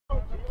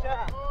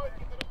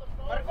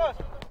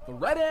The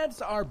Red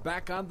Ants are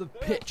back on the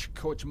pitch.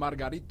 Coach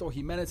Margarito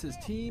Jimenez's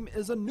team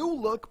is a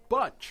new-look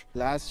bunch.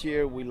 Last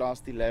year we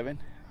lost 11.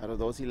 Out of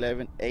those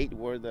 11, 8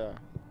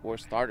 were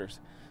starters.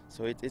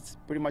 So it's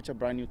pretty much a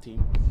brand new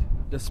team.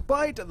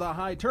 Despite the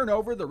high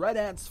turnover, the Red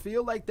Ants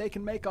feel like they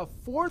can make a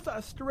fourth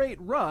straight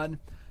run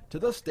to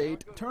the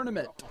state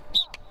tournament.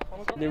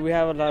 We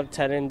have a lot of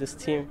talent in this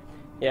team.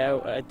 Yeah,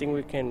 I think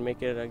we can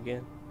make it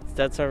again.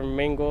 That's our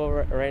main goal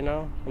right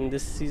now in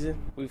this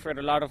season. We've heard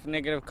a lot of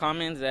negative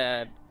comments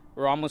that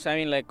we're almost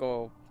having like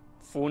a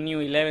full new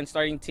 11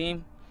 starting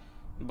team,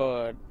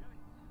 but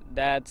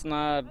that's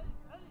not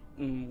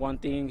one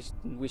thing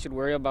we should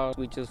worry about.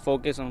 We just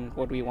focus on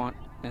what we want,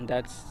 and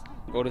that's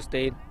go to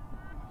state,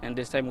 and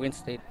this time win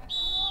state.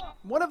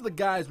 One of the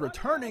guys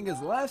returning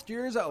is last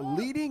year's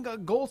leading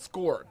goal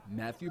scorer,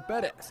 Matthew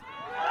Perez.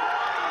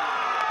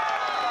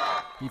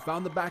 He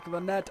found the back of the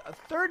net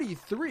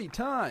 33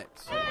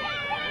 times.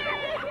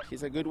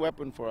 He's a good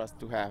weapon for us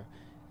to have.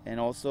 And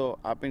also,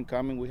 up and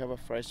coming, we have a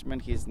freshman.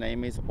 His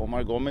name is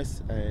Omar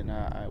Gomez, and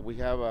I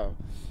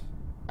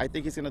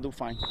think he's going to do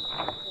fine.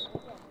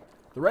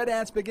 The Red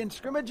Ants begin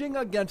scrimmaging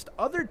against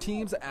other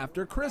teams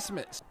after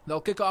Christmas. They'll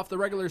kick off the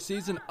regular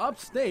season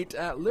upstate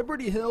at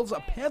Liberty Hills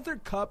Panther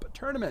Cup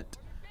tournament,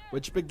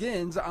 which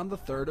begins on the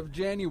 3rd of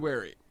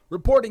January.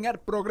 Reporting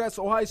at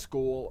Progreso High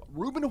School,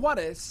 Ruben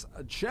Juarez,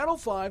 Channel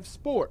 5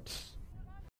 Sports.